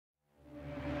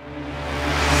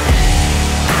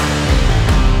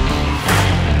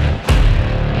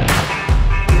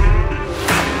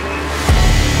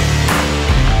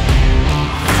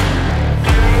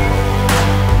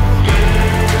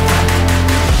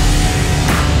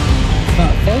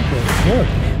like this. Look.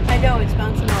 I know, it's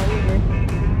bouncing all over.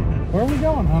 Where are we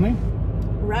going, honey?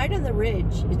 Right on the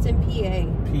ridge. It's in PA.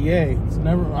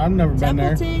 I've never been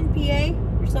there. Templeton,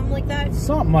 PA, or something like that.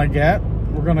 Something like that.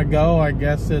 We're gonna go. I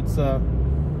guess it's a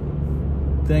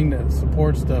thing that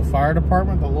supports the fire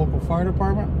department, the local fire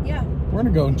department. Yeah. We're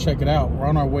gonna go and check it out. We're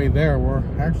on our way there. We're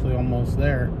actually almost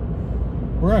there.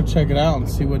 We're gonna check it out and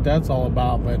see what that's all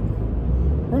about. But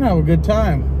we're gonna have a good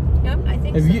time. Yep, I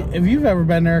think so. If you've ever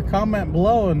been there, comment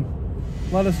below and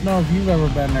let us know if you've ever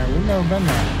been there. We've never been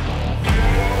there.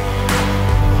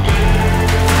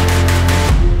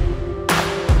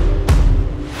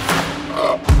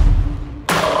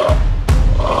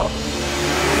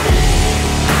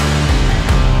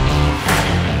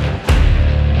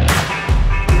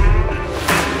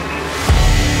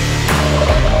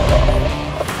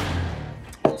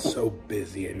 It's so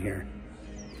busy in here.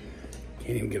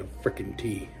 Can't even get a freaking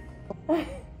tea.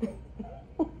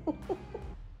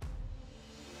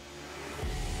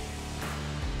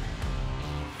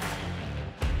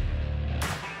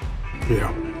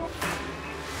 Yeah.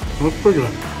 Let's figure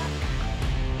it.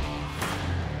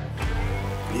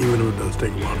 Even though it does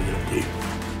take a while to get a tea.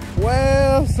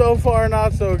 Well, so far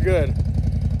not so good.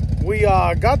 We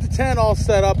got the tent all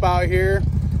set up out here,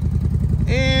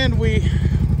 and we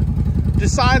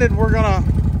decided we're gonna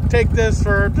take this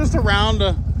for just a round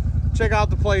to check out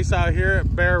the place out here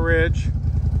at Bear Ridge,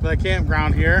 the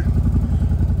campground here.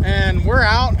 And we're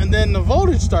out, and then the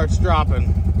voltage starts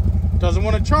dropping. Doesn't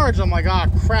want to charge. I'm like, ah,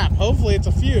 crap, hopefully it's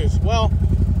a fuse. Well,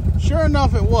 sure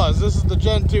enough it was. This is the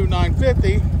Gen 2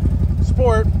 950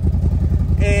 Sport,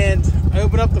 and I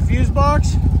open up the fuse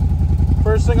box.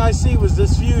 First thing I see was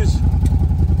this fuse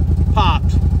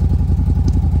popped.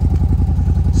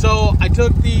 So I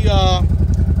took the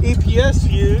EPS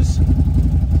fuse,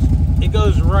 it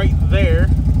goes right there,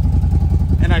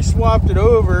 and I swapped it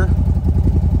over,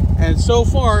 and so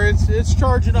far it's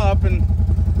charging up and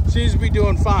seems to be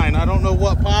doing fine. I don't know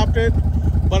what popped it,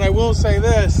 but I will say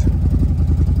this: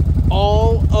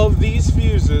 all of these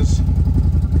fuses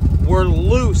were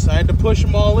loose. I had to push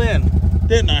them all in,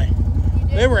 didn't I?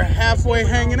 They were halfway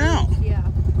hanging out. Yeah.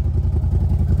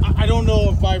 I don't know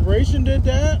if vibration did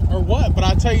that or what, but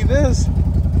I'll tell you this,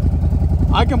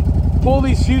 I can pull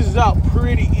these fuses out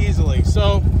pretty easily.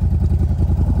 So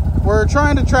we're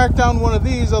trying to track down one of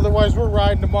these, otherwise we're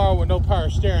riding tomorrow with no power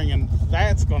steering, and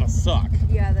that's gonna suck.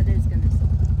 Yeah, that is gonna suck.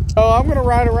 So I'm gonna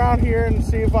ride around here and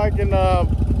see if I can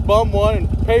bum one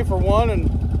and pay for one and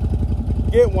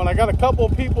get one. I got a couple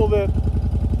of people that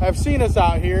have seen us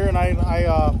out here, and I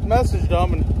messaged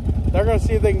them, and they're gonna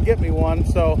see if they can get me one.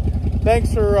 So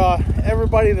thanks for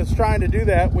everybody that's trying to do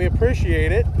that. We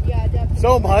appreciate it. Yeah, definitely.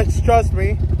 So much. Trust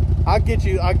me, I'll get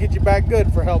you back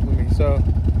good for helping me. So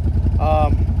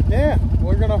yeah,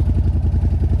 we're gonna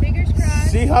Fingers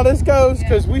crossed. see how this goes,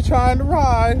 because we trying to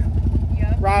ride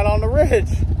on the ridge.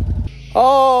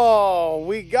 Oh,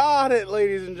 we got it,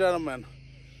 ladies and gentlemen.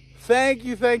 Thank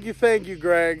you,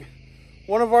 Greg.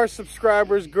 One of our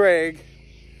subscribers, Greg,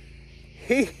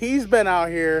 he's been out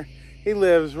here. He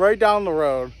lives right down the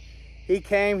road. He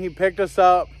came, he picked us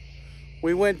up.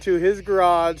 We went to his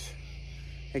garage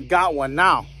and got one.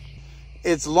 Now,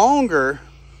 it's longer,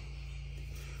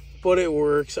 but it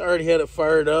works. I already had it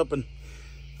fired up, and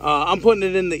I'm putting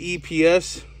it in the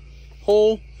EPS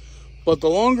hole, but the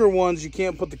longer ones, you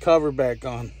can't put the cover back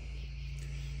on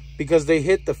because they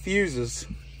hit the fuses.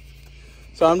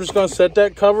 So I'm just gonna set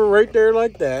that cover right there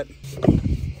like that.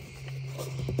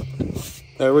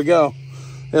 There we go.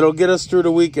 It'll get us through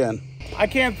the weekend. I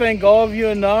can't thank all of you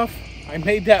enough. I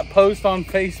made that post on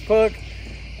Facebook,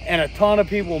 and a ton of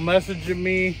people messaging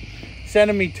me,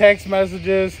 sending me text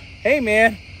messages. Hey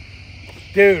man,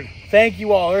 dude, thank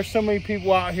you all. There's so many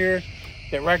people out here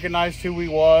that recognized who we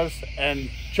was and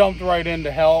jumped right in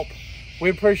to help. We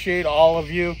appreciate all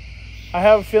of you. I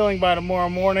have a feeling by tomorrow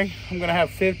morning I'm gonna have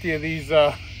 50 of these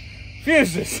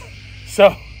fuses.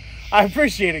 So I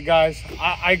appreciate it, guys.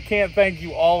 I can't thank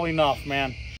you all enough,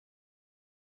 man.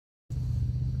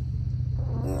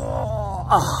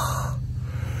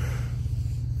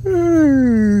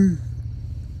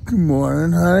 Good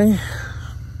morning, honey.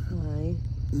 Hi.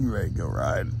 You ready to go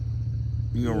ride?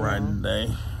 You gonna ride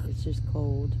today? It's just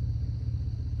cold.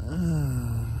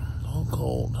 All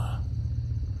cold.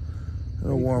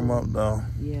 It'll warm up though.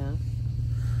 Yeah.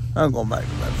 I'm going back to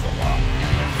bed for a while.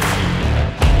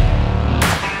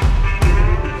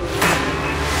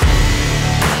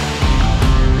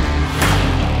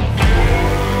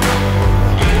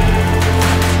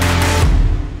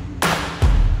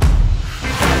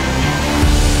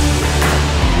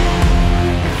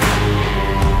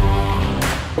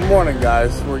 morning,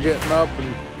 guys. We're getting up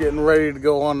and getting ready to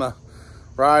go on the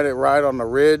ride on the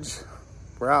ridge.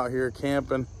 We're out here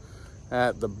camping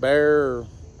at the Bear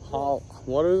Hall.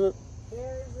 What is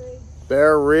it?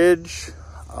 Bear Ridge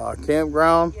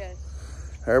campground. Yes.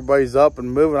 Everybody's up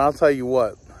and moving. I'll tell you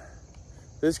what,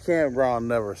 this campground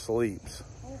never sleeps.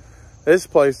 This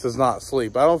place does not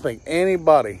sleep. I don't think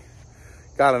anybody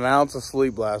got an ounce of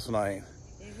sleep last night.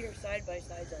 You hear side by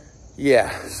sides on.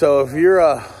 Yeah, so if you're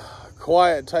a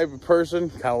quiet type of person,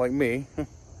 kind of like me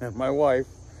and my wife,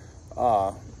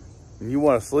 and you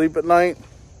want to sleep at night,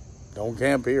 don't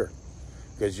camp here,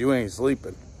 because you ain't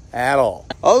sleeping at all.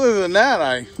 Other than that,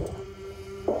 I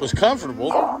was comfortable.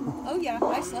 Yeah. Oh yeah,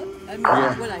 I slept. I mean,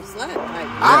 Yeah. when I slept,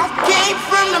 I came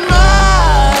from the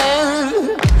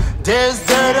mud. There's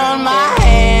dirt on my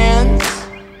hands.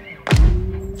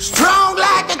 Strong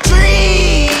like a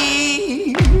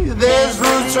tree. There's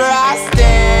roots where I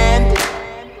stand.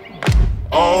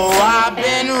 Oh, I've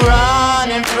been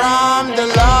running from the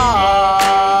law.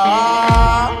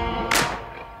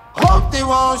 Hope they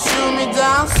won't shoot me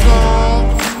down soon.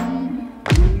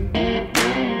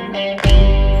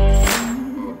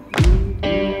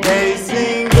 They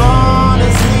sing on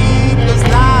a sleepless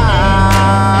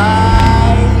night.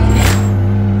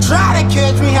 Try to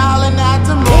catch me howling at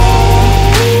the moon.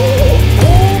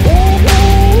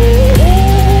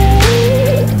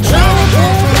 Try to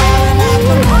catch me howling at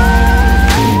the moon.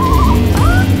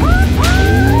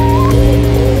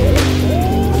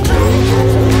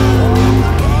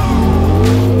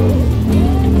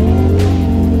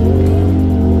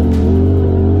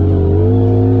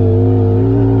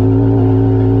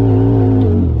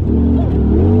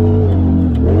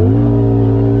 to catch me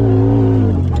howling at the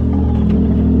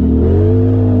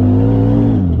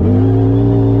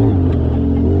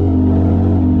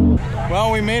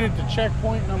Well, we made it to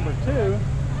checkpoint number 2.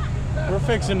 We're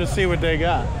fixing to see what they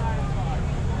got.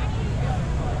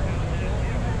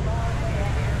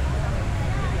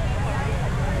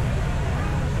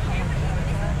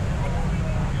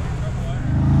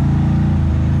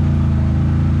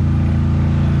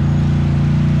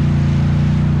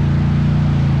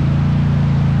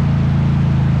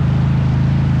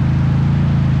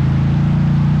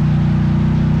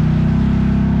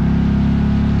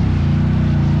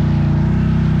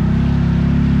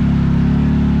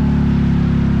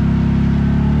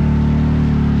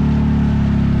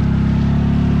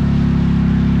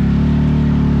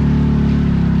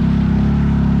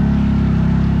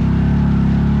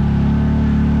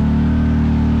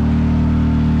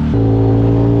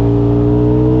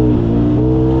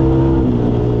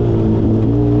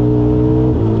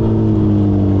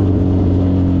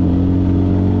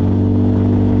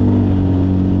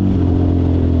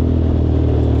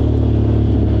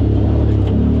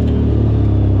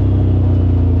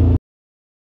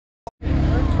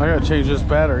 I gotta change this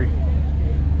battery.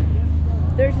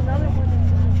 there's another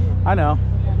one. I know.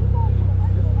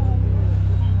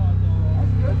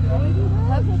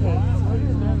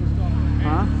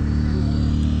 Huh?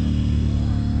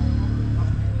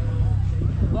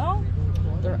 Well,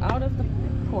 they're out of the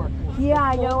port. Yeah,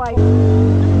 I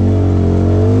know.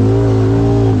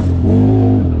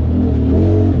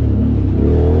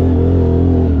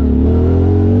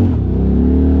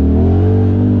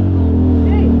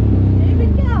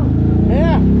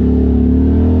 Yeah.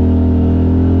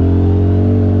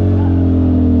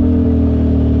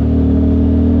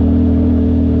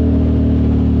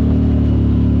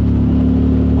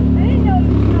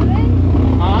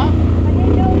 Huh?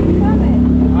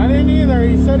 I didn't either.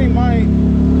 He said he might.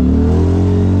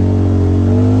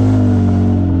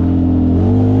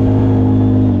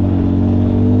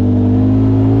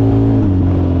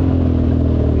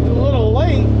 He's a little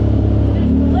late.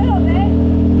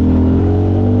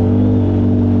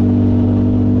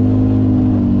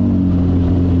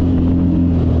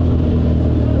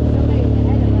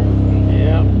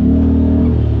 Yeah.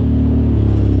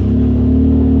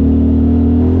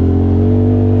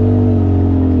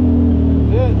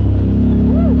 Good.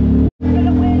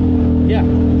 Yeah. Yeah.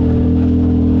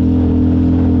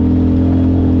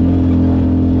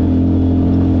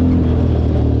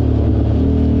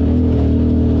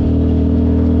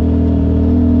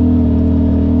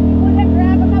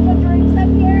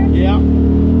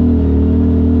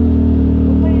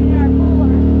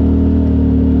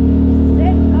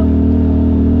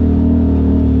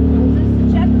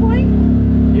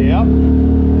 Yeah.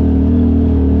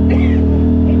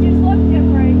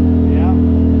 Yeah.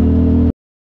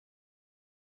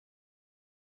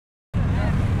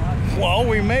 Well,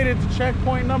 we made it to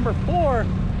checkpoint number 4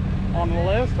 on the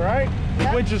list, right?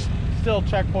 Yep. Which is still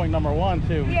checkpoint number 1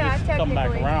 too. We Yeah, just come back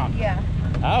technically, around. yeah.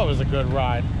 That was a good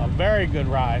ride. A very good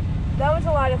ride. That was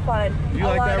a lot of fun. You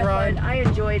like that ride? I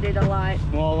enjoyed it a lot.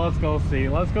 Well, let's go see.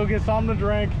 Let's go get something to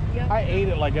drink. Yep. I ate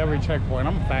at like every checkpoint.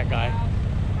 I'm a fat guy.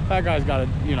 Fat guy's got to,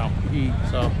 you know, eat.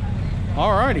 So,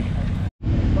 alrighty.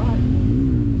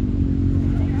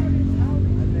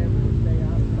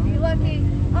 You lucky.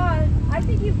 I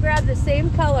think you've grabbed the same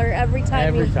color every time.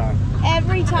 Every time.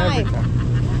 Every time. Every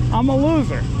time. I'm a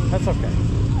loser. That's okay.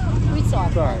 We saw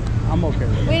it. Sorry. I'm okay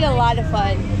with it. We had a lot of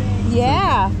fun.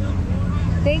 Yeah.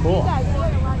 Thank Cool. you guys. We had a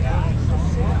lot of fun.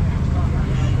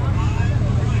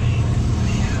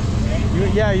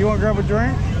 Yeah, you want to grab a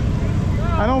drink?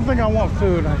 I don't think I want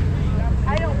food.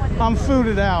 I don't want to. I'm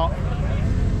fooded out.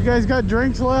 You guys got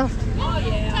drinks left? Oh,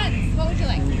 yeah. Tons. What would you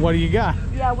like? What do you got?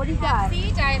 Yeah, what do you got?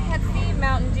 Pepsi, Diet Pepsi,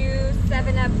 Mountain Dew,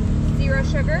 7-Up, Zero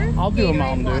Sugar. I'll do a Gatorade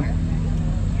Mountain Dew.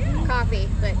 water. Coffee,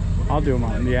 but I'll do a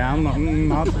Mountain Dew. Yeah, I'm not.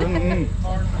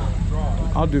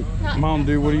 I'll do Mountain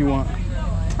Dew. What do you want?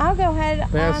 I'll go ahead.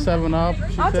 They have 7-Up.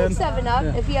 I'll take 7-Up.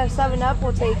 Yeah. If you have 7-Up,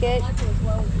 we'll take it.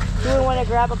 Do we want to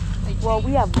grab a... Well,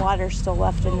 we have water still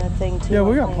left in the thing, too. Yeah,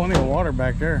 we got plenty of water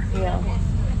back there. Yeah.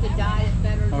 the diet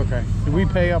better. Okay. Do we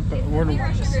pay up? Where do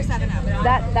Sugar 7-Up.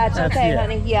 That's okay, yeah.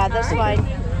 honey. Yeah, that's fine.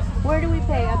 Where do we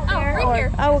pay? Up Oh, there? right or?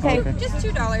 here. Oh, okay. Just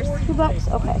 $2.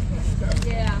 $2? Okay.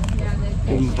 Yeah.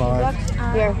 give them $2?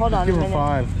 5? Here, hold on Give a her minute.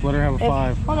 5. Let her have a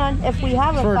 5. Hold on. If we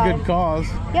have a For 5. a good cause.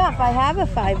 Yeah, if I have a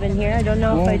 5 in here. I don't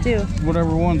know if I do.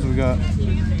 Whatever ones we got.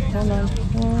 Hold on.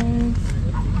 1,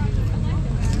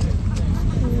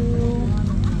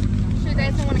 2. Sure you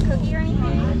guys don't want a cookie or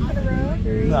anything for the road?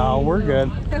 3. No, we're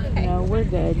good. Okay. No, we're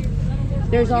good.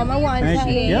 There's all my ones. Thank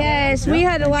you. Yep. Yes, we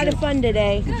had a lot of fun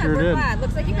today. Good, sure we're did. glad.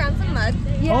 Looks like you found some mud.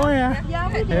 Yeah. Oh, yeah. Yeah,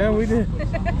 we did. Yeah, we did.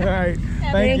 All right.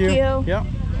 Thank you. Yep.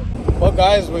 Well,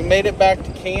 guys, we made it back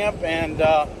to camp, and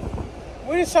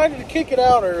we decided to kick it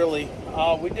out early.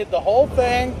 We did the whole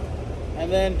thing, and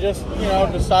then just,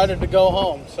 decided to go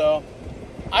home. So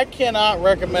I cannot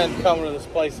recommend coming to this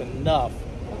place enough.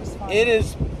 It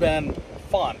has been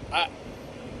fun.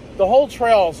 The whole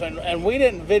trails, and we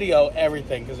didn't video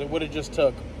everything because it would have just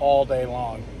took all day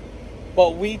long.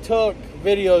 But we took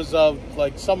videos of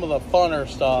like some of the funner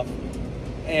stuff,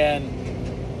 and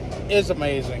it's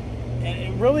amazing. And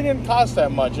it really didn't cost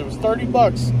that much. It was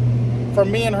 $30 for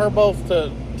me and her both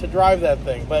to drive that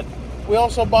thing. But we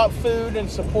also bought food and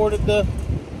supported the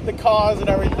cause and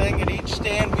everything. At each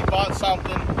stand we bought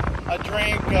something, a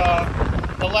drink.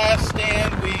 The last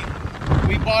stand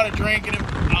we bought a drink, and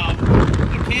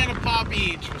a can of pop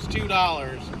each was $2.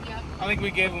 Yep. I think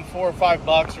we gave them $4 or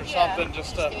 $5 or something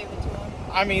just to. Gave it to them.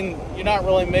 I mean, you're not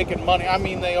really making money. I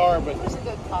mean, they are, but It was a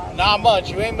good cause. not much.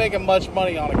 You ain't making much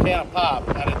money on a can of pop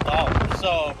at $1.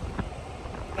 So,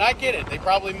 I get it. They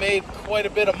probably made quite a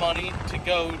bit of money to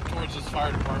go towards this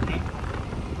fire department.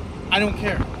 I don't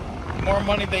care. The more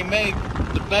money they make,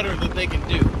 the better that they can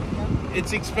do.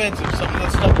 It's expensive. Some of the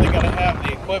stuff they got to have,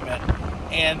 the equipment.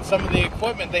 And some of the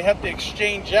equipment they have to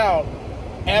exchange out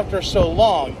after so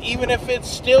long. Even if it's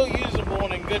still usable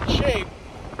and in good shape,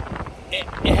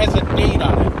 it has a date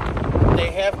on it.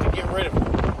 They have to get rid of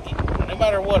it, no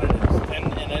matter what it is,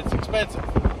 and it's expensive.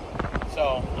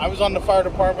 So I was on the fire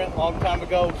department a long time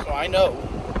ago, so I know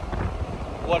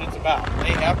what it's about.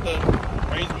 They have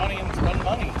to raise money and spend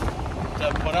money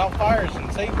to put out fires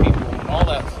and save people and all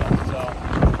that stuff.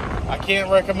 So I can't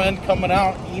recommend coming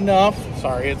out enough.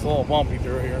 Sorry, it's a little bumpy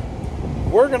through here.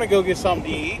 We're gonna go get something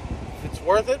to eat. If it's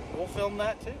worth it, we'll film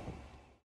that too.